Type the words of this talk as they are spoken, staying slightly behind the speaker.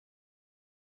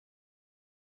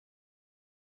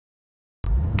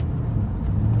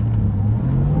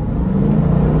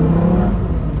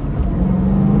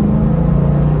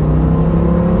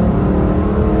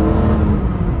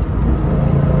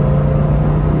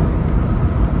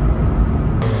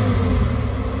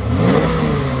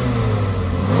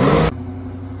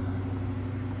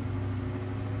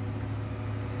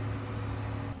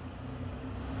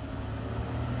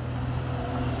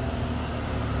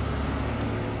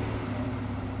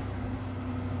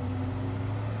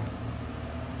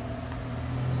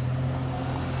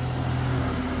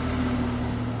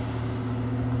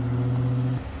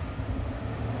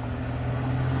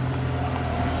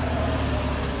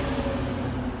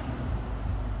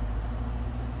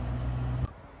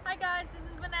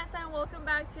welcome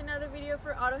back to another video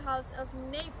for Auto House of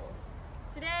Naples.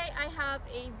 Today I have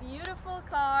a beautiful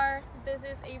car. This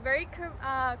is a very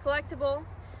collectible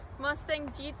Mustang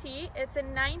GT. It's a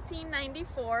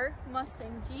 1994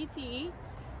 Mustang GT,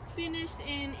 finished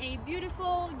in a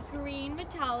beautiful green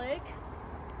metallic,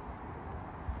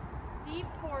 deep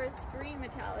forest green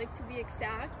metallic to be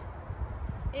exact.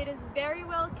 It is very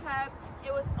well kept.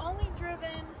 It was only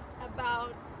driven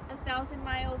about 1,000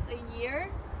 miles a year,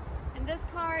 and this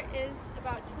car is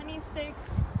about 26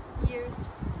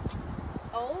 years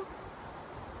old.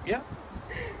 Yeah.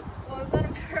 Well, is that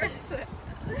a person?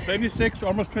 26,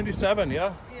 almost 27,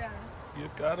 yeah? Yeah. You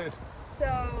got it.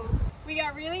 So we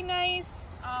got really nice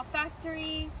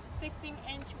factory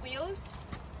 16-inch wheels.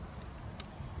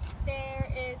 There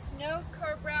is no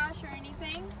curb rash or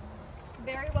anything.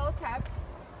 Very well kept.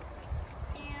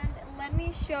 And let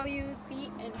me show you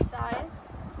the inside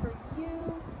for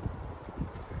you.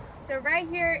 So right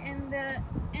here in the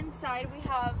inside we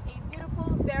have a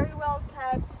beautiful, very well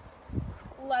kept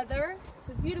leather. It's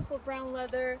a beautiful brown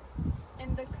leather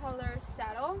in the color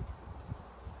saddle.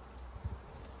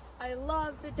 I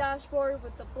love the dashboard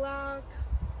with the black.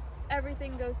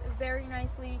 Everything goes very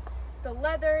nicely. The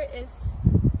leather is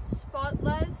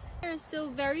spotless. It is still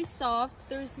very soft.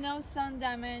 There's no sun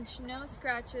damage, no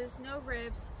scratches, no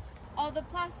rips. All the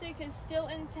plastic is still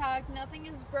intact, nothing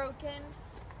is broken.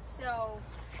 So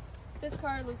this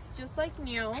car looks just like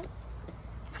new.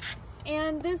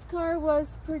 And this car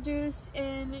was produced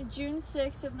in June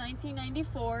 6th of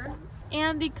 1994.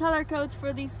 And the color codes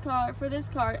for this car, for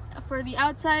the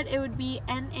outside it would be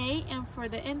NA, and for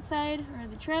the inside or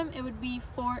the trim it would be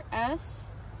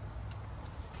 4S.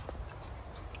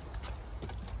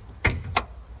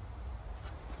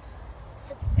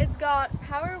 It's got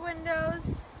power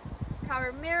windows,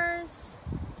 power mirrors,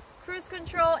 cruise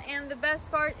control, and the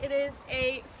best part, it is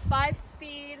a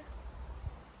 5-speed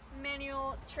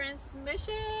manual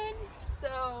transmission.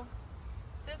 So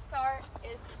this car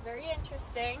is very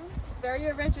interesting. It's very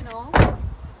original.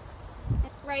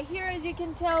 Right here, as you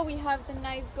can tell, we have the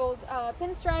nice gold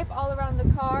pinstripe all around the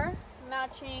car,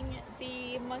 matching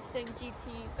the Mustang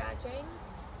GT badging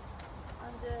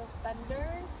on the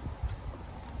fenders.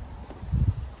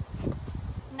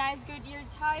 Nice Goodyear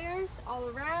tires all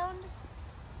around.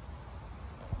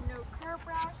 No curb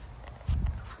rash.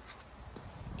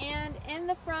 And in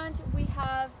the front we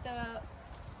have the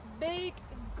big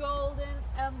golden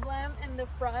emblem in the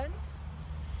front,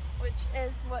 which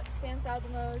is what stands out the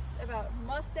most about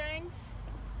Mustangs.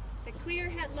 The clear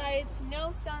headlights,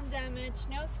 no sun damage,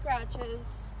 no scratches.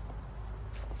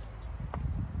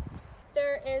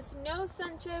 There is no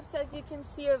sun chips, as you can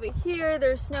see over here.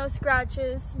 There's no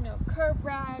scratches, no curb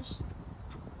rash.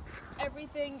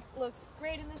 Everything looks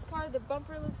great in this car. The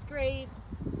bumper looks great.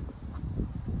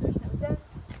 There's no dents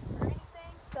or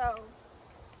anything. So,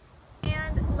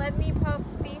 and let me pop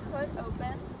the hood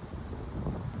open.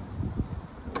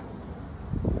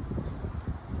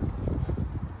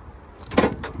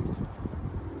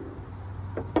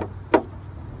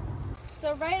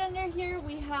 So right under here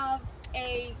we have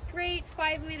a great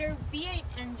 5-liter V8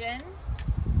 engine,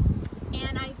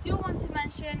 and I do want to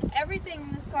mention everything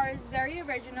in this car is very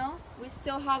original. We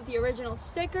still have the original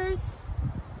stickers.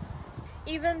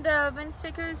 Even the VIN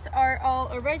stickers are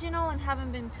all original and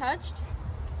haven't been touched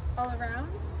all around,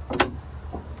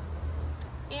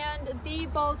 and the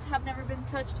bolts have never been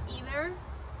touched either.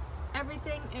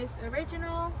 Everything is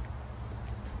original.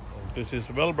 This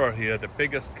is Wilbur here, the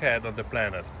biggest cat on the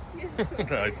planet.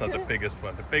 No, it's not the biggest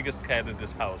one. The biggest cat in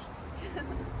this house.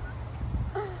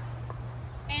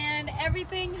 And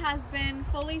everything has been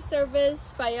fully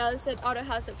serviced by us at Auto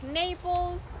House of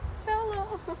Naples.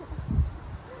 Hello.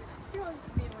 He wants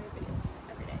to be in my videos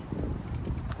every day.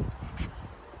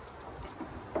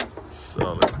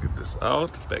 So let's get this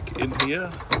out, back in here,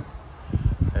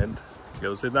 and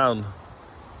close it down.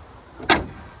 Alright,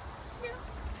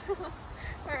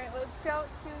 let's go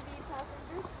to the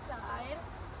passenger side.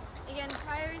 Again,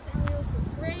 tires and wheels look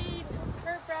great, no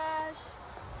curb rash,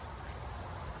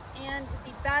 and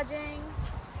the badging.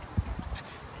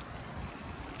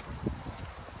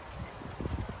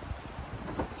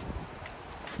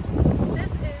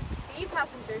 This is the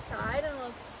passenger side and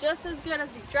looks just as good as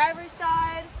the driver's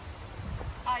side.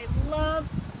 I love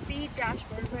the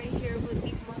dashboard right here with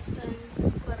the Mustang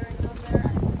lettering on there. I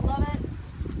love it.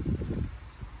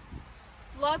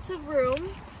 Lots of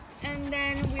room. And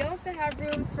then we also have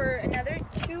room for another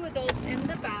 2 adults in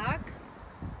the back.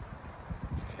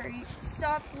 Very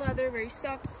soft leather, very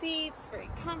soft seats, very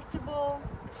comfortable.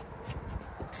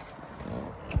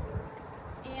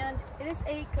 And it is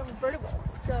a convertible,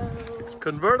 so... It's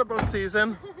convertible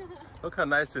season. Look how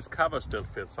nice this cover still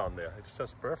fits on there. It's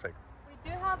just perfect. We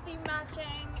do have the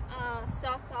matching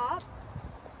soft top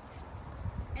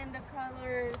in the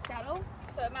color saddle,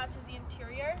 so it matches the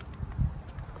interior.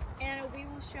 And we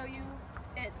will show you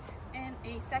it in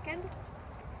a second.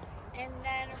 And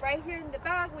then right here in the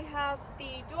back, we have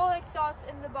the dual exhaust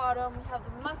in the bottom. We have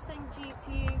the Mustang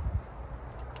GT.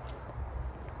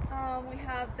 We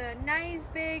have the nice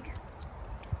big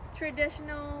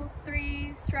traditional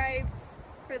 3 stripes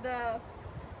for the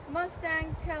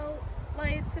Mustang tail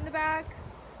lights in the back.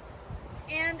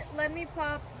 And let me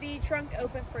pop the trunk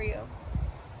open for you.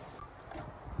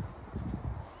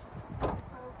 Okay.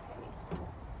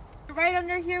 So right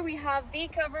under here we have the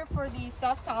cover for the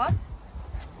soft top.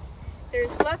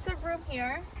 There's lots of room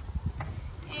here.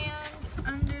 And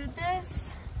under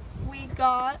this we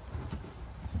got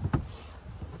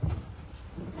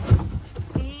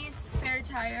the spare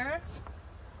tire.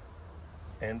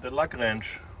 And the lug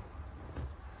wrench.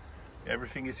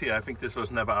 Everything is here. I think this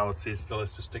was never out, so it still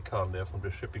has the sticker on there from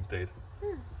the shipping date.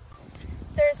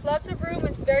 There's lots of room.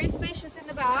 It's very spacious in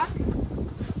the back.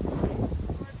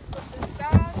 Let's put this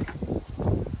back.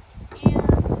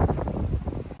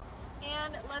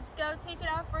 And let's go take it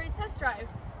out for a test drive.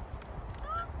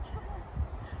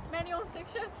 Manual stick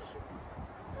shifts.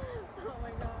 Oh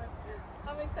my god.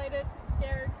 I'm excited,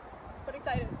 scared, but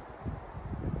excited.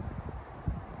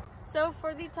 So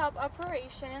for the top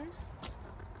operation,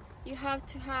 you have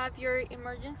to have your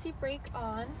emergency brake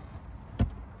on.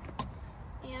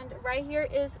 And right here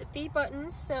is the button,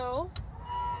 so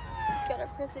just gotta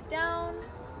press it down.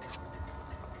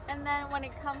 And then when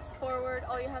it comes forward,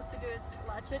 all you have to do is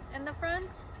latch it in the front.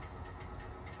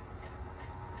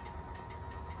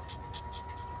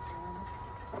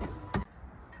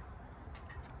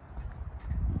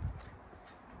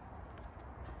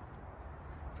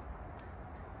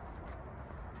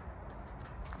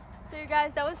 So you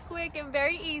guys, that was quick and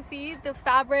very easy. The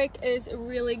fabric is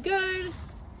really good.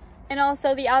 And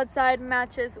also the outside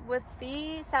matches with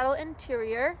the saddle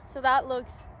interior. So that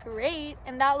looks great.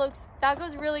 And that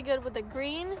goes really good with the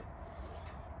green.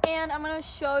 And I'm gonna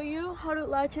show you how to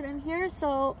latch it in here.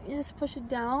 So you just push it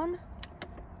down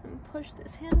and push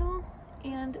this handle,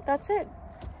 and that's it.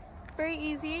 Very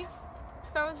easy.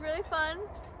 This car was really fun.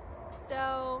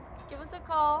 So give us a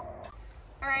call.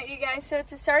 Alright you guys, so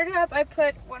to start it up, I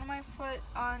put one of my foot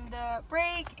on the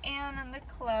brake and on the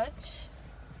clutch.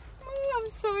 Oh, I'm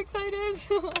so excited.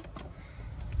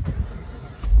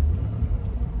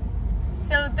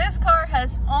 So this car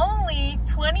has only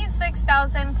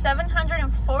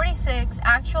 26,746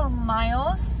 actual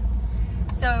miles.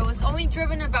 So it was only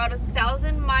driven about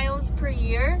 1,000 miles per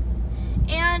year.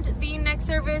 And the next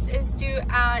service is due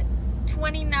at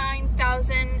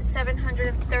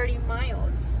 29,730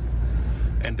 miles.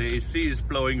 And the AC is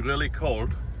blowing really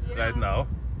cold right now.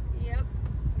 Yep.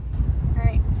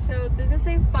 Alright, so this is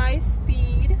a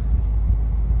 5-speed.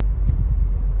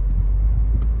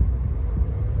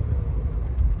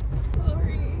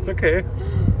 Sorry. It's okay.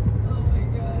 Oh my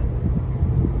god.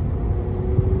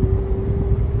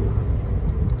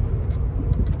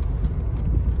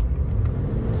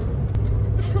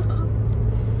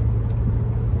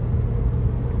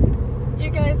 You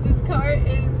guys, this car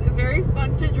is very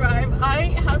fun to drive.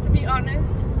 I have to be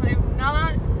honest, I'm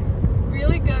not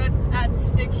really good at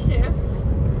stick shift,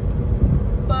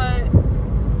 but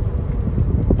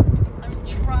I'm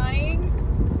trying.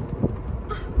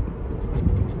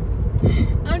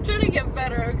 I'm trying to get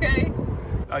better, okay?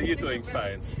 Are you doing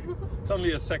fine? It's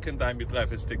only a second time you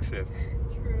drive a stick shift.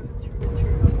 True.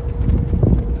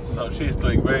 So she's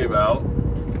doing very well.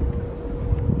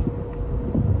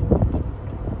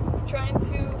 I'm trying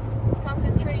to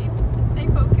concentrate and stay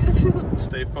focused.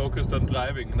 Stay focused on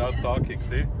driving, not talking,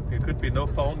 see? There could be no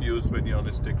phone use when you're on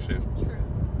a stick shift. True.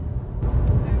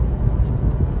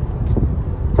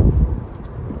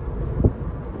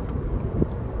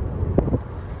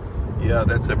 Yeah,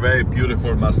 that's a very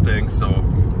beautiful Mustang, so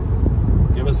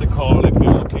give us a call if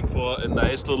you're looking for a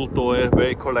nice little toy,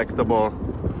 very collectible.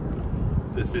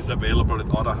 This is available at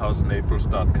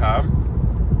autohousenaples.com.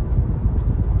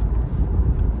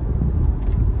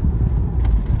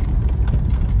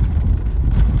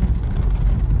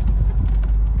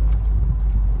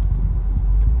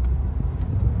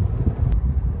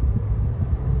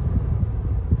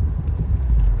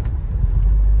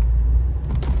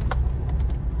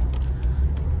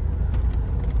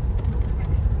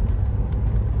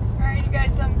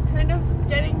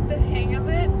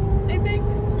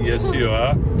 Yes, you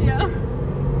are. Yeah.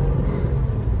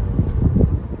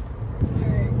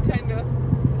 Alright, kind of.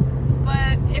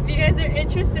 But if you guys are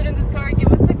interested in this car,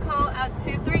 give us a call at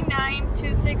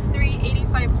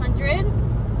 239-263-8500.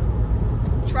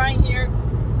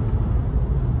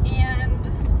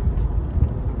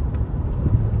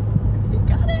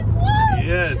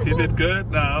 did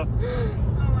good now.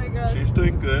 Oh my god. She's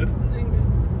doing good. I'm doing good.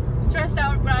 I'm stressed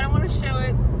out, but I don't want to show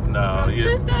it. No, I'm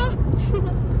stressed out.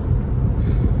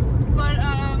 But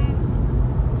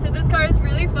so this car is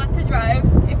really fun to drive.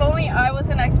 If only I was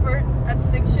an expert at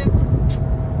stick shift.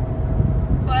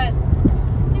 But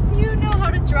if you know how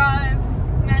to drive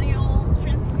manual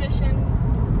transmission,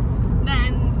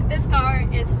 then this car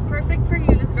is perfect for you.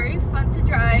 It's very fun to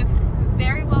drive,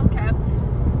 very well kept,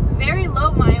 very low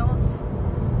miles,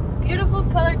 beautiful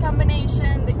color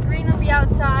combination. The green on the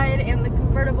outside and the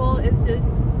convertible is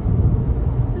just,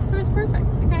 this car is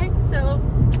perfect. Okay, so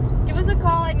give us a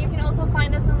call, and you can also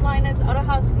find us online as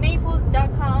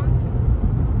autohousenaples.com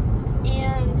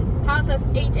and house us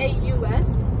HAUS.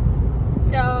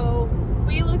 So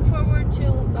we look forward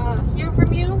to hearing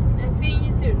from you and seeing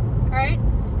you soon. All right,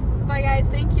 bye guys,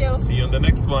 thank you. See you on the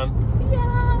next one. See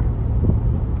ya.